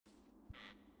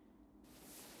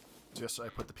just so I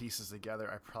put the pieces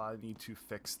together, I probably need to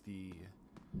fix the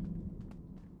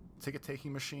ticket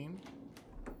taking machine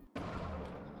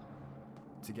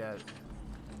to get...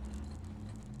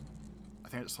 I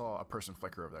think I just saw a person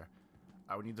flicker over there.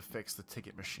 I would need to fix the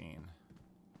ticket machine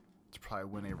to probably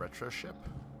win a retro ship.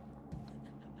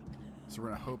 So we're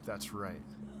gonna hope that's right.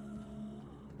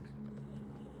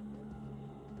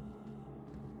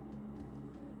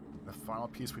 The final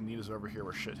piece we need is over here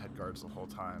where shit had guards the whole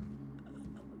time.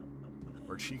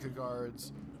 Or Chica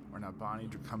guards, or now Bonnie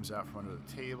comes out from under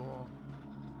the table.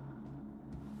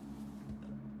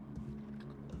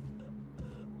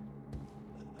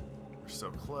 We're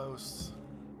so close.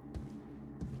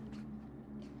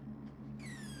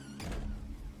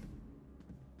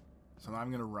 So now I'm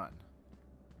gonna run.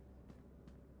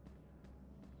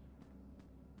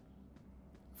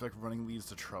 I feel like running leads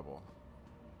to trouble.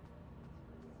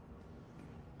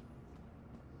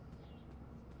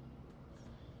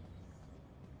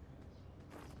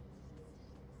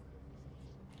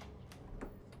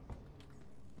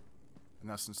 And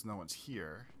now since no one's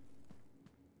here,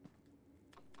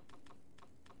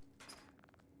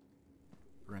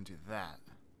 we're gonna do that.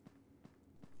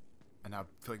 And now I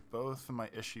feel like both of my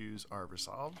issues are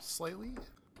resolved slightly.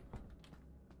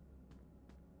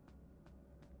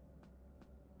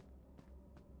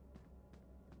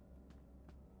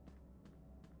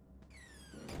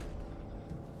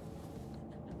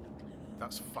 That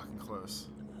was fucking close.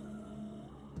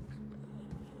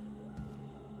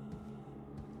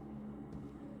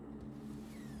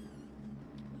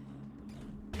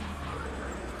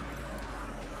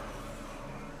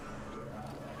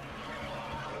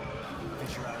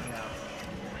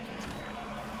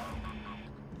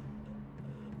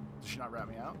 Did she not rat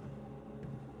me out?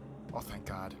 Oh, thank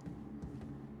God.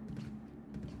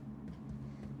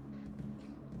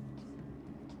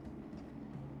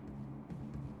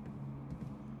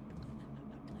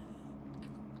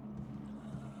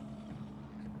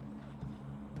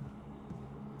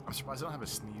 I'm surprised I don't have a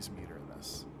sneeze meter in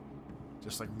this.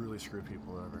 Just like really screw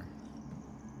people over.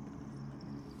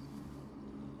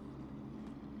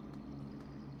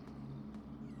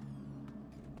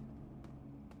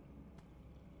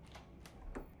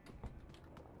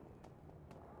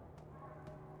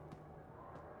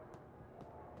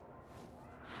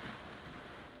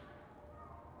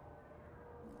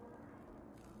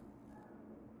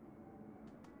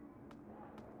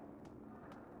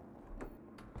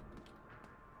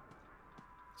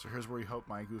 So here's where we hope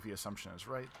my goofy assumption is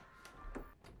right.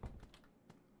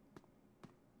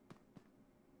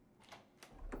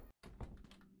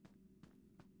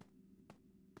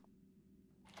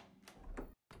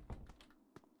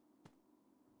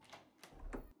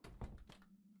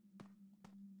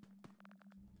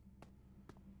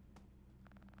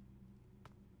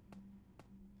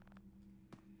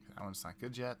 That one's not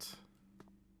good yet.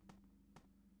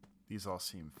 These all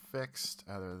seem fixed,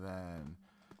 other than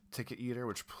Ticket Eater,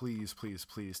 which please, please,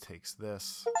 please takes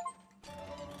this.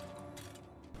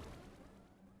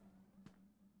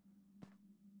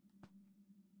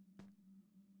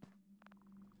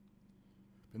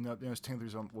 But no, there's taking through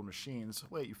his own little machines.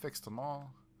 Wait, you fixed them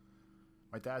all?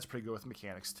 My dad's pretty good with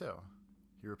mechanics, too.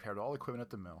 He repaired all the equipment at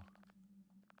the mill.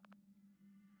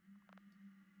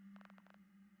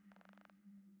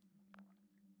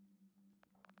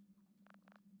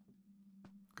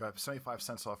 Got 75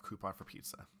 cents off coupon for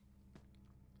pizza.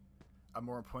 I'm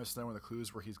more points than one of the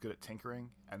clues where he's good at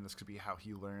tinkering, and this could be how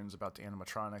he learns about the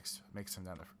animatronics, makes him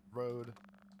down the road.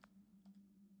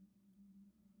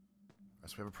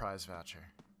 So we have a prize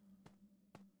voucher.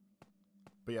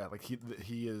 But yeah, like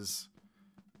he is,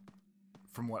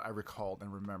 from what I recalled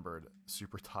and remembered,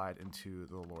 super tied into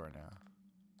the lore now.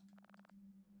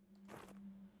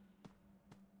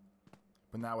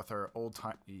 But now with our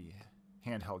old-timey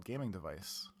handheld gaming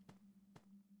device,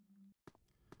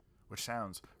 which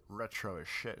sounds retro as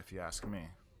shit if you ask me.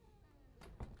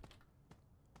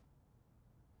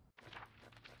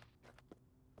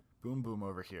 Boom Boom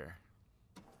over here.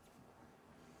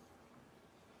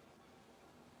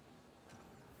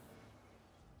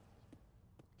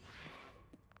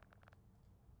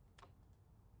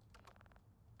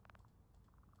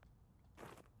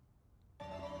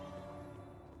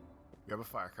 We have a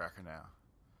firecracker now.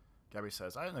 Gabby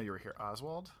says, I didn't know you were here,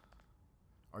 Oswald.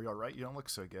 Are you alright? You don't look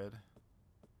so good.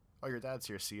 Oh, your dad's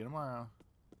here. See you tomorrow.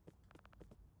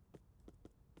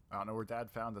 I don't know where Dad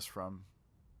found us from.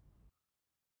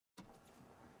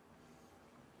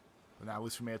 But now at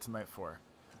least we made it to night 4.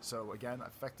 So again,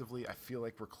 effectively, I feel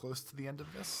like we're close to the end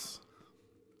of this.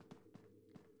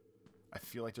 I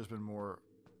feel like there's been more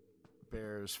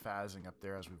bears phazzing up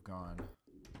there as we've gone.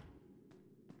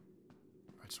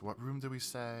 So what room did we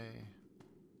say?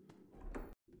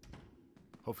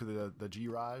 Hopefully the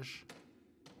G-Raj.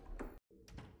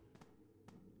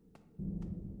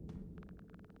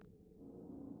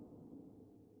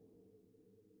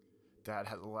 Dad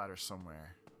had the ladder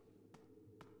somewhere.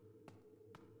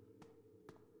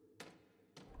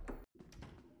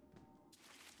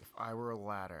 If I were a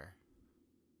ladder,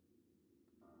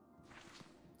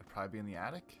 I'd probably be in the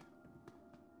attic.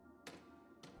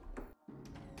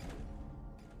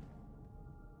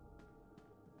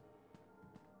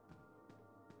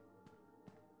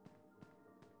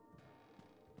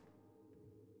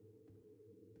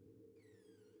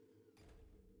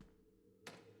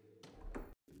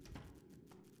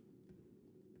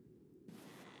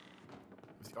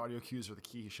 If the audio cues are the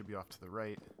key, he should be off to the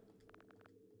right.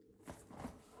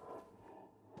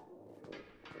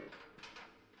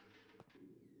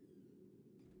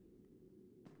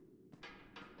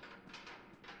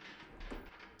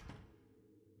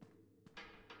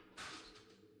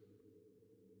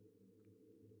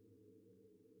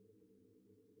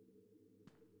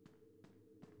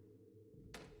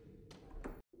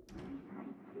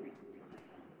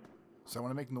 So I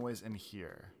want to make noise in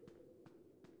here.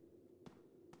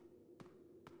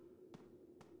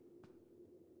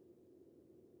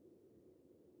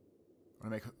 I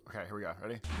want to make... Okay, here we go.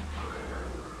 Ready?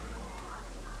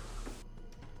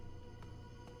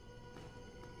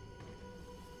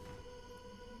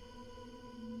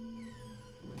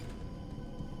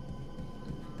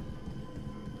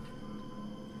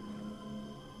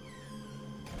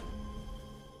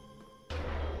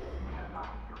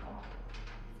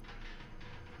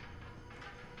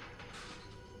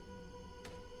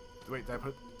 Wait, did I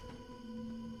put...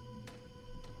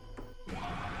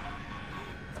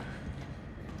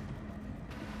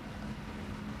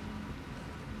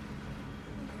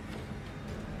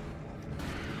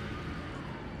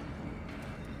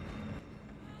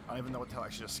 I don't even know what the hell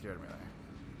actually just scared me there.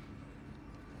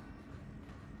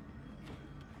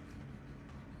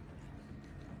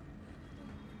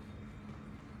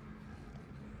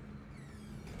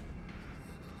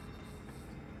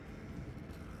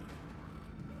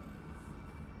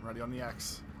 Ready on the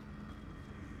X.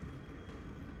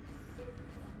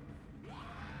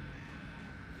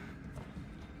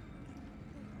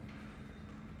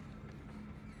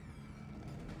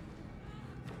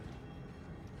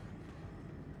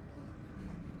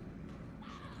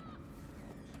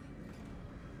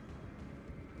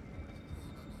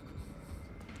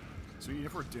 So even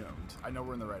if we're doomed, I know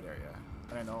we're in the right area,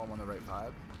 and I know I'm on the right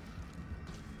vibe.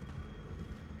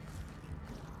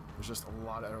 There's just a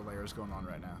lot of other layers going on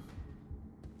right now.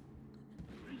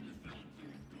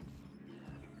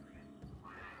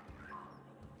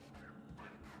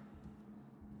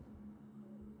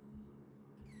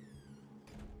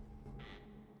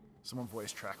 Someone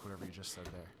voice track whatever you just said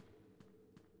there.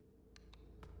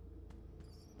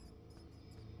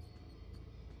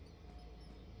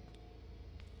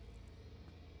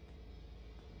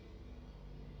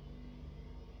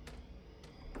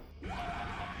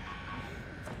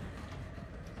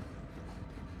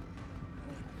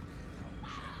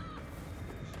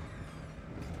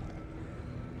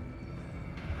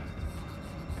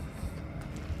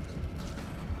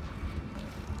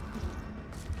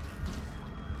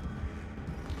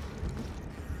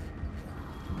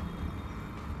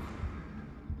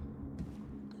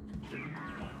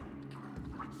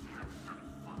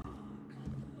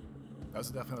 That was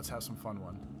definitely let's have some fun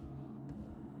one.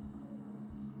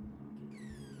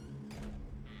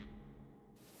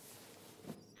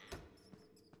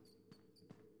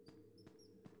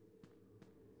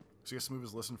 So I guess the move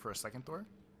is listen for a second door?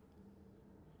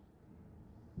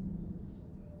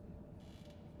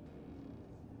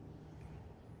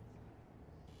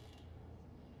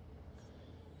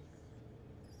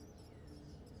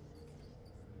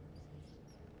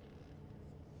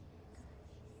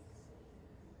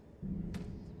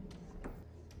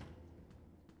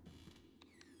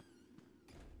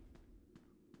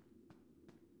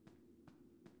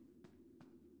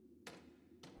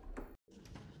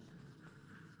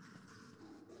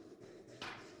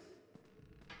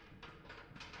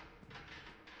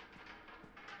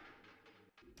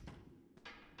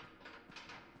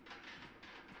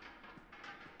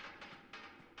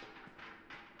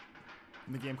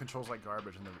 And the game controls like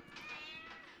garbage and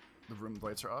the room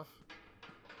lights are off.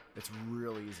 It's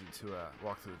really easy to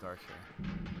walk through the dark here.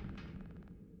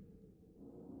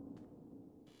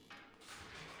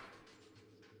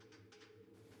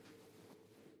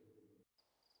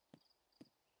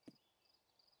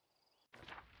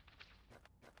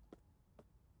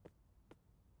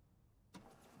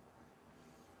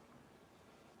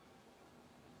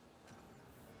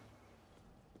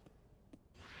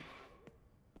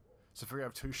 So I figure I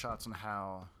have two shots on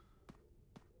how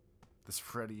this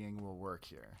Freddying will work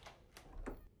here.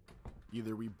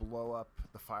 Either we blow up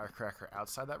the firecracker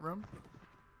outside that room,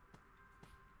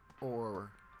 or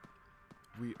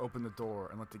we open the door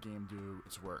and let the game do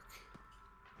its work.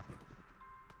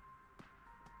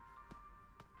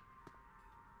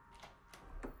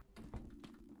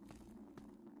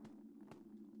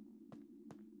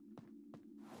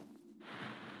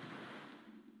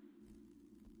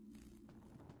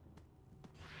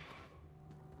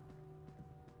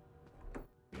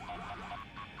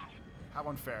 How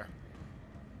unfair.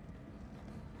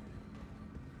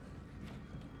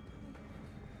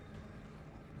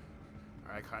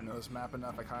 Alright, I kinda know this map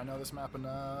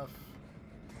enough.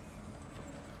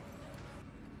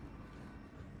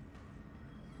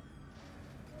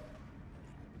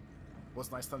 Well,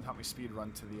 it's nice of them to help me speed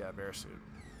run to the bear suit.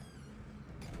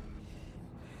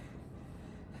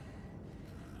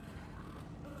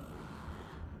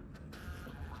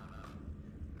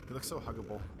 He looks so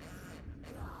huggable.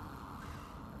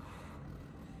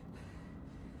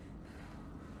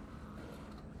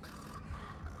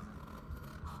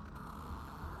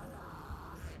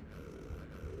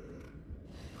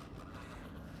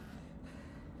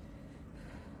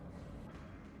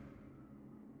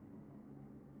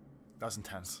 That was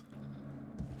intense.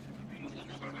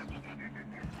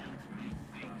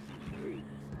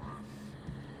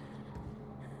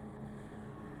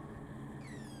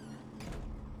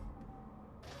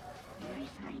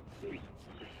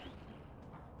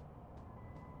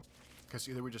 Because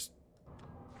either we just...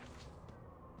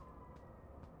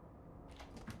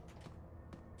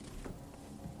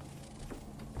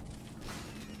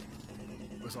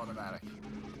 It was automatic.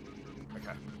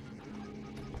 Okay.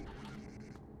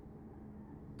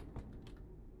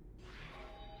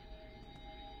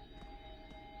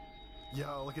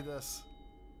 Yo, look at this.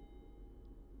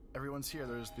 Everyone's here.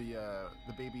 There's the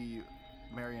baby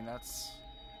marionettes.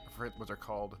 I forget what they're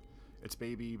called. It's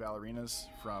baby ballerinas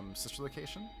from Sister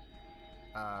Location.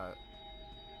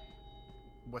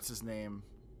 What's his name?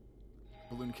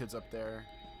 Balloon Kid's up there.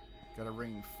 Got a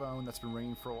ringing phone that's been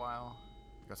ringing for a while.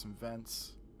 Got some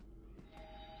vents.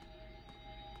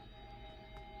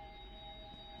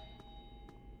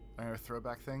 I'm gonna throw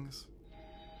back things.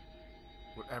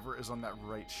 Whatever is on that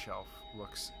right shelf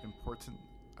looks important.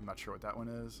 I'm not sure what that one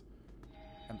is.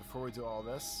 And before we do all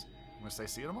this, I'm gonna say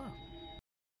see you tomorrow.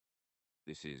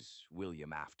 This is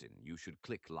William Afton. You should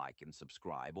click like and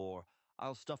subscribe, or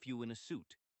I'll stuff you in a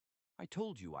suit. I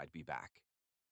told you I'd be back.